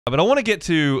But I want to get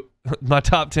to my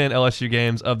top 10 LSU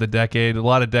games of the decade. A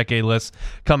lot of decade lists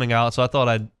coming out, so I thought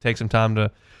I'd take some time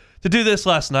to do this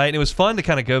last night. And it was fun to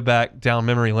kind of go back down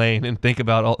memory lane and think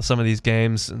about some of these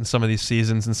games and some of these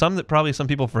seasons and some that probably some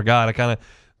people forgot. I kind of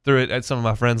threw it at some of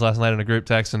my friends last night in a group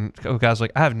text, and a guys were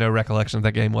like, I have no recollection of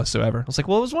that game whatsoever. I was like,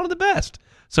 well, it was one of the best.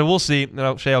 So we'll see.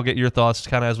 Shea, I'll get your thoughts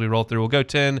kind of as we roll through. We'll go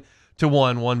 10 to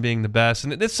 1, 1 being the best.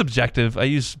 And it's subjective. I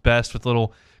use best with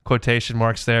little quotation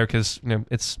marks there because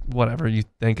it's whatever you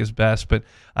think is best. But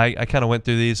I kind of went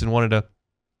through these and wanted to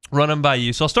run them by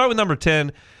you. So I'll start with number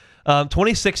 10.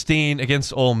 2016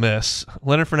 against Ole Miss.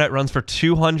 Leonard Fournette runs for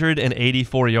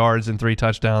 284 yards and 3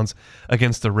 touchdowns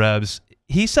against the Rebs.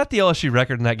 He set the LSU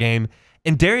record in that game,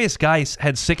 and Darius Geis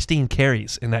had 16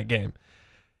 carries in that game.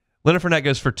 Leonard Fournette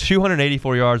goes for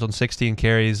 284 yards on 16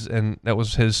 carries, and that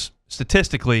was his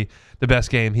statistically the best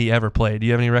game he ever played. Do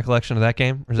you have any recollection of that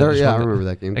game? I remember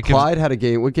that game. Clyde had a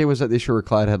game. What game was that this year where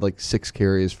Clyde had like 6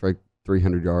 carries for like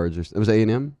 300 yards? It was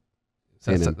A&M?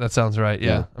 That sounds right.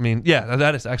 Yeah. I mean, yeah,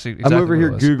 that is actually exactly I'm over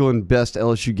here Googling best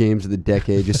LSU games of the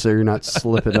decade just so you're not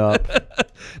slipping up.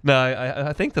 No,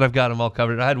 I think that I've got them all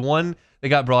covered. I had one that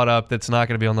got brought up that's not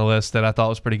going to be on the list that I thought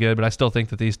was pretty good, but I still think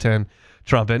that these 10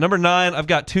 trump it. Number 9, I've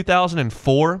got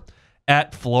 2004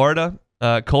 at Florida.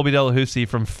 Colby Delahousie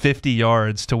from 50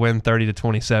 yards to win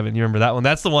 30-27. You remember that one?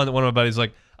 That's the one that one of my buddies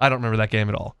like, I don't remember that game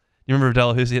at all. You remember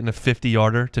Delahousie hitting a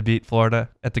 50-yarder to beat Florida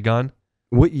at the gun?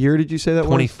 What year did you say that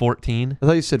 2014. was? 2014. I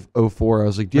thought you said 04. I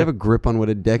was like, do you have a grip on what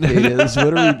a decade is?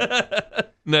 What are we?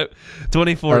 No,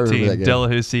 2014.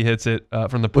 Delahousie hits it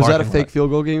from the parking lot. Was that a fake lot. field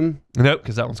goal game? Nope,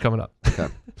 because that one's coming up. Okay.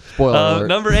 Spoiler alert.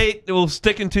 Number 8, we'll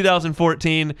stick in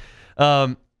 2014.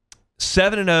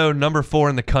 7-0, number 4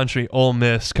 in the country, Ole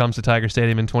Miss comes to Tiger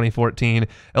Stadium in 2014.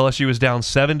 LSU was down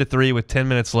 7-3 with 10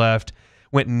 minutes left,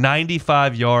 went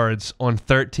 95 yards on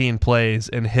 13 plays,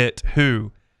 and hit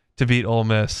who to beat Ole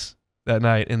Miss that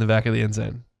night in the back of the end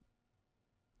zone?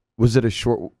 Was it a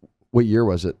short? What year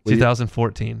was it?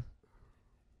 2014.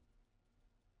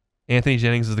 Anthony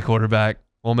Jennings is the quarterback.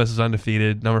 Ole Miss is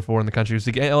undefeated, number 4 in the country.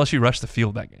 LSU rushed the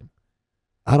field that game.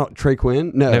 Trey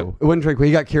Quinn? No, it wasn't Trey Quinn.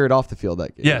 He got carried off the field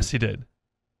that game. Yes, he did.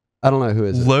 I don't know who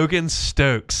is it. Logan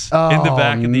Stokes in the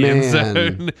back of the end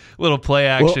zone. Little play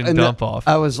action dump off.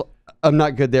 I'm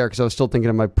not good there because I was still thinking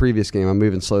of my previous game. I'm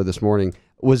moving slow this morning.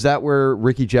 Was that where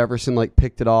Ricky Jefferson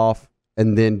picked it off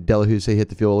and then Delahousie hit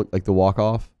the field like the walk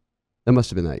off? That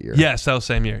must have been that year. Yes, that was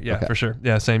same year. Yeah, okay. For sure.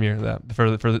 Yeah, same year. For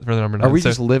the number 9. Are we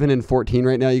just living in 14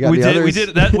 right now? You got we others?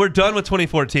 did that. We're done with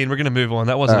 2014. We're going to move on.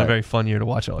 That wasn't a very fun year to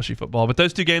watch LSU football, but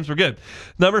those 2 games were good.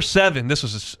 Number 7. This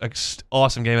was an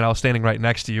awesome game, and I was standing right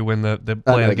next to you when the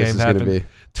play of the game happened.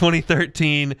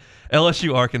 2013,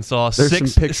 LSU Arkansas. There's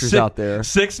some pictures out there.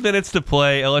 6 minutes to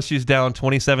play. LSU's down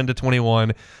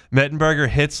 27-21. Mettenberger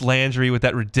hits Landry with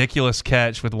that ridiculous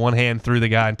catch with one hand through the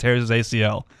guy and tears his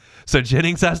ACL. So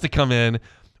Jennings has to come in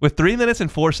with 3 minutes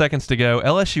and 4 seconds to go.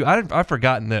 LSU, I've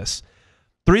forgotten this.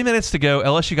 3 minutes to go.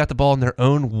 LSU got the ball in their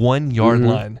own 1-yard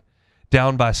line,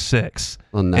 down by 6.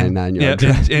 On 99 yards.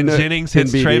 And Jennings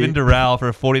hits Traven Durrell for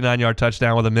a 49-yard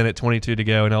touchdown with 1:22 to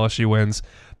go, and LSU wins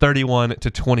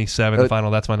 31-27 final.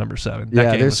 That's my number 7.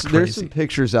 That game was crazy. There's some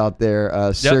pictures out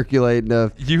there circulating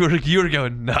of you were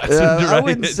going nuts. I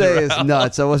wouldn't say it's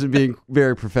nuts. I wasn't being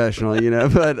very professional,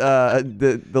 but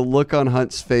the look on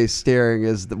Hunt's face staring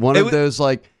is one of those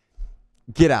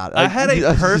get out. I had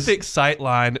a perfect sight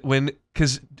line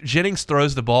because Jennings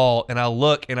throws the ball, and I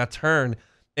look and I turn.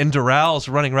 And Durrell's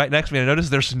running right next to me. And I noticed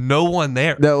there's no one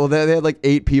there. No, well, they had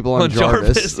 8 people on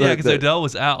Jarvis. Yeah, because Odell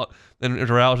was out. And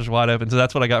Durrell was just wide open. So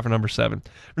that's what I got for number 7.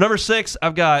 For number 6,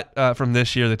 I've got from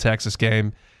this year, the Texas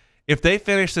game. If they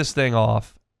finish this thing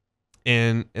off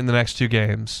in the next 2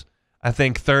 games, I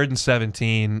think 3rd and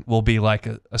 17 will be like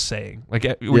a saying. When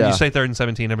you say 3rd and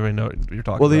 17, everybody knows what you're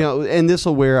talking about. Well, and this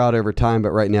will wear out over time, but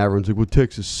right now everyone's like, well,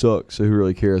 Texas sucks, so who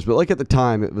really cares? But at the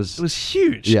time, it was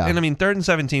huge. Yeah. And I mean, 3rd and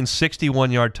 17,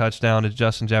 61-yard touchdown to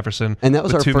Justin Jefferson. And that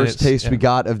was our first taste we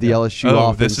got of the LSU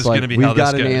offense. This is going to be we've how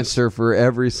this got an answer for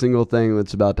every single thing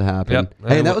that's about to happen. Yep.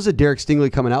 Hey, and that was a Derek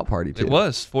Stingley coming out party, too. It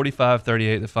was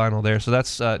 45-38, the final there. So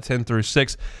that's 10 through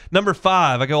 6. Number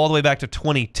 5, I go all the way back to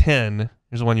 2010.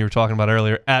 Here's the one you were talking about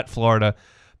earlier, at Florida.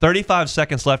 35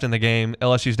 seconds left in the game.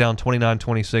 LSU's down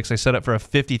 29-26. They set up for a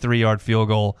 53-yard field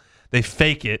goal. They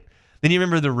fake it. Then you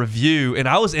remember the review, and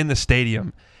I was in the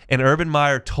stadium, and Urban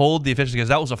Meyer told the officials, because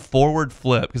that was a forward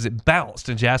flip, because it bounced,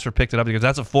 and Jasper picked it up because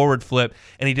that's a forward flip,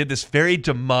 and he did this very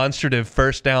demonstrative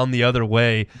first down the other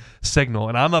way signal.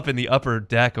 And I'm up in the upper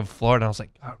deck of Florida, and I was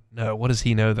like, oh, no, what does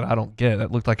he know that I don't get? That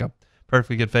looked like a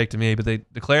perfectly good fake to me, but they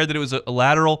declared that it was a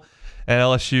lateral. and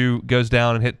LSU goes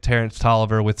down and hit Terrence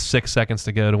Tolliver with 6 seconds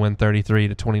to go to win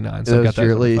 33-29. So That was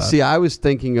your See, I was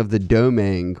thinking of the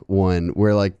Domingue one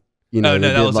where that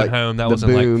was at home. That was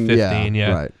in like 15.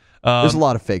 Yeah. Right. There's a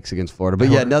lot of fakes against Florida, but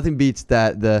yeah, nothing beats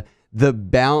that. The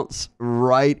bounce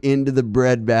right into the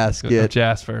breadbasket,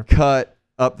 Jasper cut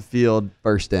up the field,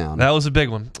 first down. That was a big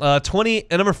one.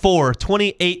 Number 4,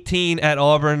 2018 at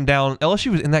Auburn. Down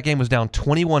LSU in that game was down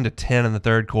 21-10 in the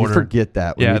third quarter. You forget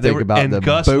that when you think about the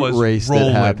Gus boat race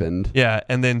rolling. that happened. Yeah,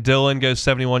 and then Dillon goes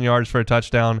 71 yards for a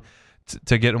touchdown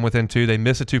to get them within 2. They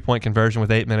miss a 2-point conversion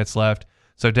with 8 minutes left.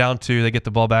 So down 2, they get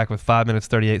the ball back with 5 minutes,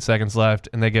 38 seconds left,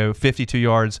 and they go 52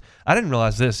 yards. I didn't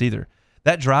realize this either.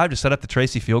 That drive to set up the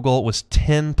Tracy field goal was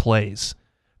 10 plays.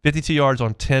 52 yards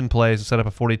on 10 plays to set up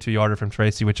a 42-yarder from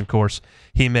Tracy, which, of course,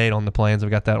 he made on the plans. We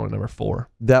got that one at number 4.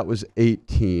 That was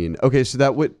 18. Okay,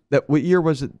 so what year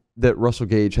was it that Russell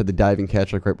Gage had the diving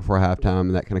catch right before halftime,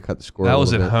 and that kind of cut the score That a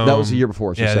was little at bit? home. That was the year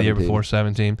before, so yeah, 17. the year before,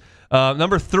 17.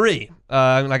 Number 3,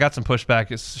 I got some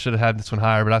pushback. It should have had this one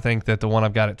higher, but I think that the one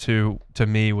I've got at 2, to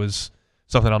me, was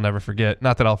something I'll never forget.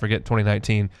 Not that I'll forget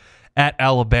 2019. At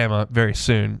Alabama very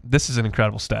soon. This is an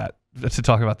incredible stat to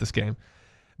talk about this game.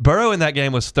 Burrow in that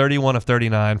game was 31 of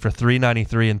 39 for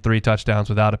 393 and 3 touchdowns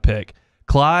without a pick.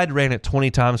 Clyde ran it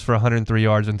 20 times for 103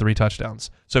 yards and 3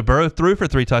 touchdowns. So Burrow threw for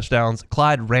 3 touchdowns.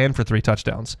 Clyde ran for 3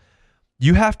 touchdowns.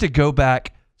 You have to go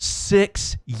back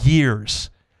 6 years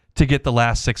to get the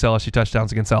last 6 LSU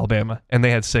touchdowns against Alabama, and they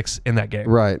had 6 in that game.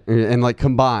 Right, and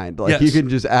combined. Yes. You can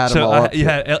just add them all up.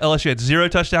 LSU had 0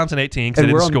 touchdowns in 18 because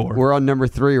they didn't score. We're on number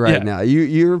 3 right now.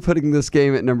 You're putting this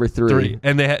game at number 3.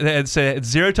 And they had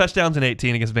 0 touchdowns in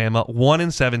 18 against Bama, 1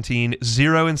 in 17,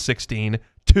 0 in 16,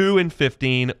 2 in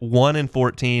 15, 1 in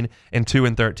 14, and 2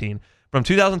 in 13. From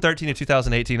 2013 to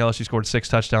 2018, LSU scored 6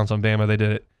 touchdowns on Bama. They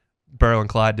did it. Burrow and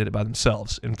Clyde did it by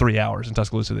themselves in 3 hours in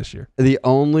Tuscaloosa this year. The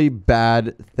only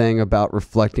bad thing about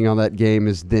reflecting on that game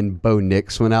is then Bo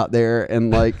Nix went out there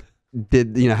and had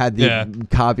the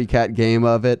copycat game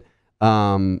of it.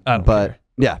 I don't care.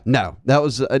 Yeah, no, that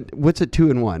was what's a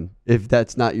 2-1 if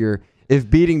that's not if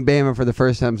beating Bama for the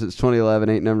first time since 2011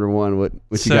 ain't number 1. What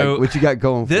you got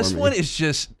going for me? This one is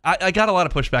just I got a lot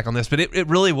of pushback on this, but it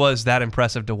really was that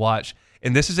impressive to watch,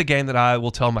 and this is a game that I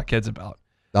will tell my kids about.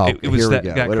 Oh, it was that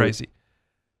crazy.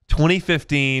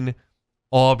 2015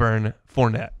 Auburn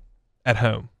Fournette at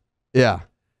home. Yeah.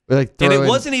 And it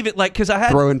wasn't even because I had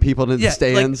throwing people into the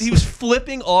stands. He was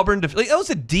flipping Auburn. That was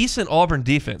a decent Auburn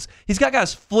defense. He's got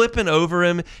guys flipping over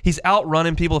him. He's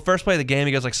outrunning people. The first play of the game,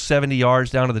 he goes 70 yards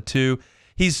down to the 2.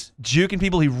 He's juking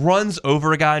people. He runs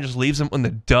over a guy and just leaves him in the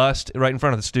dust right in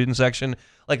front of the student section.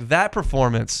 That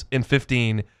performance in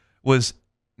 15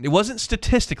 wasn't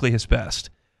statistically his best.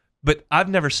 But I've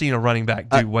never seen a running back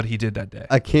do what he did that day.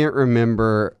 I can't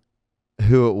remember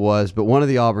who it was, but one of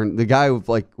the Auburn, the guy who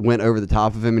went over the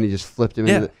top of him and he just flipped him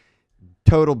into the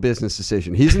total business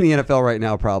decision. He's in the NFL right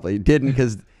now probably. He didn't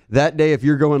because that day if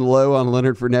you're going low on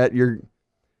Leonard Fournette, your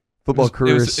football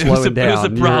career is slowing down.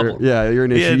 It was a problem. You're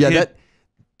an issue. That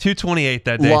 228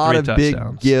 that day, a lot 3 of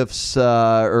touchdowns. Big gifts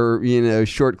or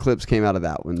short clips came out of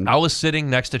that one. I was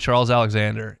sitting next to Charles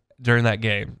Alexander during that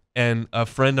game. And a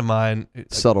friend of mine,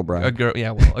 subtle brag,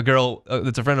 a girl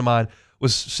that's a friend of mine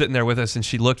was sitting there with us, and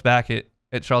she looked back at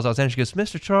Charles Alexander. She goes,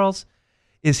 "Mr. Charles,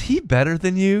 is he better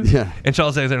than you?" Yeah. And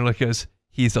Charles Alexander goes,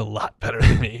 "He's a lot better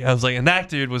than me." I was like, and that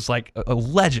dude was like a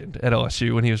legend at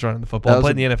LSU when he was running the football.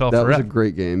 Played in the NFL forever. That was a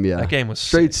great game. Yeah, that game was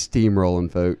straight sick.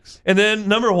 Steamrolling, folks. And then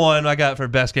number 1, I got for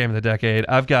best game of the decade.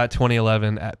 I've got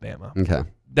 2011 at Bama. Okay.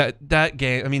 That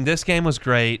game. I mean, this game was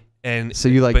great. And so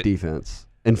you like defense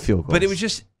and field goals, but it was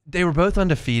just. They were both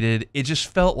undefeated. It just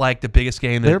felt like the biggest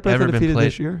game that ever been played. They were both undefeated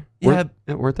this year?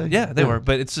 Weren't they? Yeah, they were.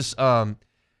 But it's just I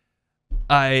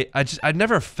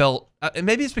never felt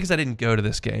maybe it's because I didn't go to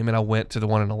this game and I went to the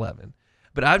one in 11.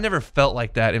 But I've never felt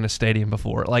like that in a stadium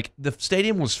before. The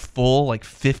stadium was full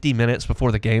 50 minutes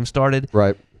before the game started.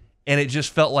 Right. And it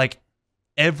just felt like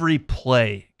every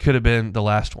play could have been the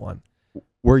last one.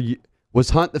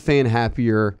 Was Hunt the fan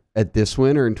happier at this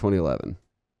win or in 2011?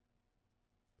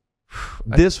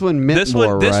 This one meant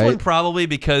more, right? This one probably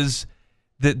because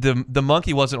the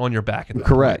monkey wasn't on your back at that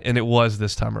correct, point, and it was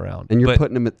this time around. And you're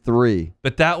putting him at 3.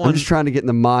 But that one, I'm just trying to get in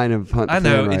the mind of Hunt. I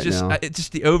know right now. It's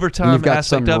just the overtime. And you've got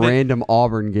aspect some of random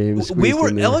Auburn games.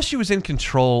 LSU was in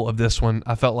control of this one.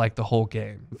 I felt like the whole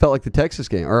game. It felt like the Texas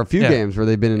game, or a few games where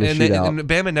they've been in a shootout. And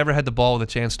Bama never had the ball with a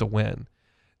chance to win.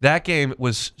 That game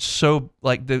was so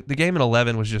the game in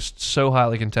 11 was just so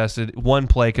highly contested. One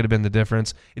play could have been the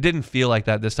difference. It didn't feel like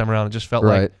that this time around. It just felt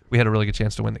like we had a really good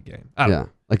chance to win the game.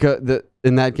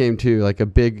 In that game too, a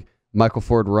big Michael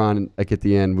Ford run like at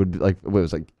the end would be like what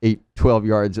was like 8-12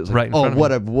 yards. It was like, Right in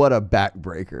front of what a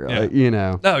backbreaker. Yeah. Like, you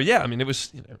know. Oh yeah, I mean it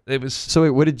was.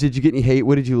 So wait, did you get any hate?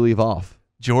 What did you leave off?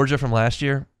 Georgia from last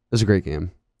year. It was a great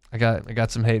game. I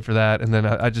got some hate for that, and then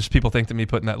I just people think that me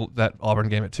putting that Auburn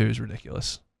game at 2 is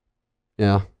ridiculous.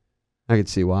 Yeah, I could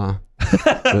see why.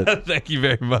 Thank you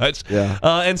very much. Yeah.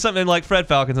 And something like Fred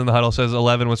Falcons in the huddle says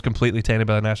 11 was completely tainted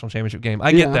by the national championship game.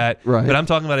 I get that, right. but I'm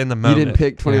talking about in the moment. You didn't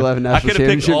pick 2011 national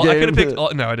championship game? I could have picked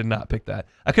all, no, I did not pick that.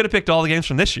 I could have picked all the games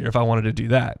from this year if I wanted to do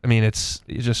that. I mean, it's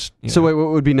just. So wait, what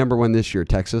would be number 1 this year?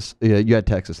 Texas? Yeah, you had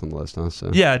Texas on the list, huh?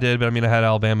 So. Yeah, I did, but I mean, I had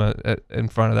Alabama in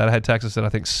front of that. I had Texas at I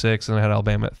think 6, and I had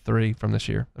Alabama at 3 from this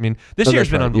year. I mean, this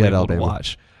year's been unbelievable to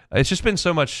watch. It's just been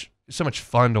so much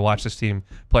fun to watch this team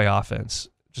play offense.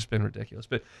 Just been ridiculous.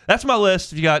 But that's my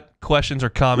list. If you got questions or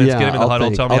comments, get them in the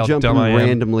huddle. Tell me I'll how jump dumb in I am.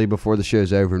 randomly before the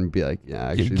show's over and be like, yeah,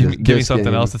 actually, give me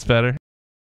something else that's better.